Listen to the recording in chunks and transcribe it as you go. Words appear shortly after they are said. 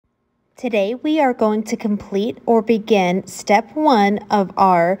Today we are going to complete or begin step 1 of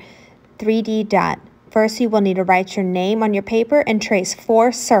our 3D dot. First, you will need to write your name on your paper and trace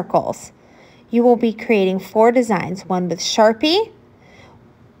 4 circles. You will be creating 4 designs, one with Sharpie,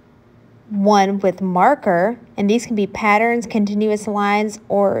 one with marker, and these can be patterns, continuous lines,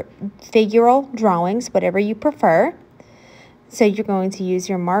 or figural drawings, whatever you prefer. So you're going to use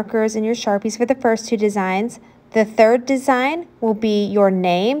your markers and your Sharpies for the first 2 designs. The third design will be your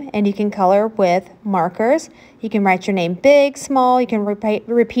name, and you can color with markers. You can write your name big, small. You can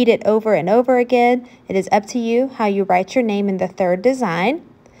repeat it over and over again. It is up to you how you write your name in the third design.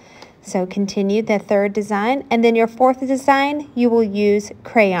 So continue the third design, and then your fourth design, you will use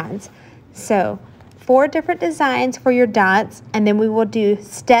crayons. So 4 different designs for your dots, and then we will do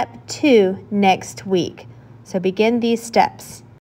step 2 next week. So begin these steps.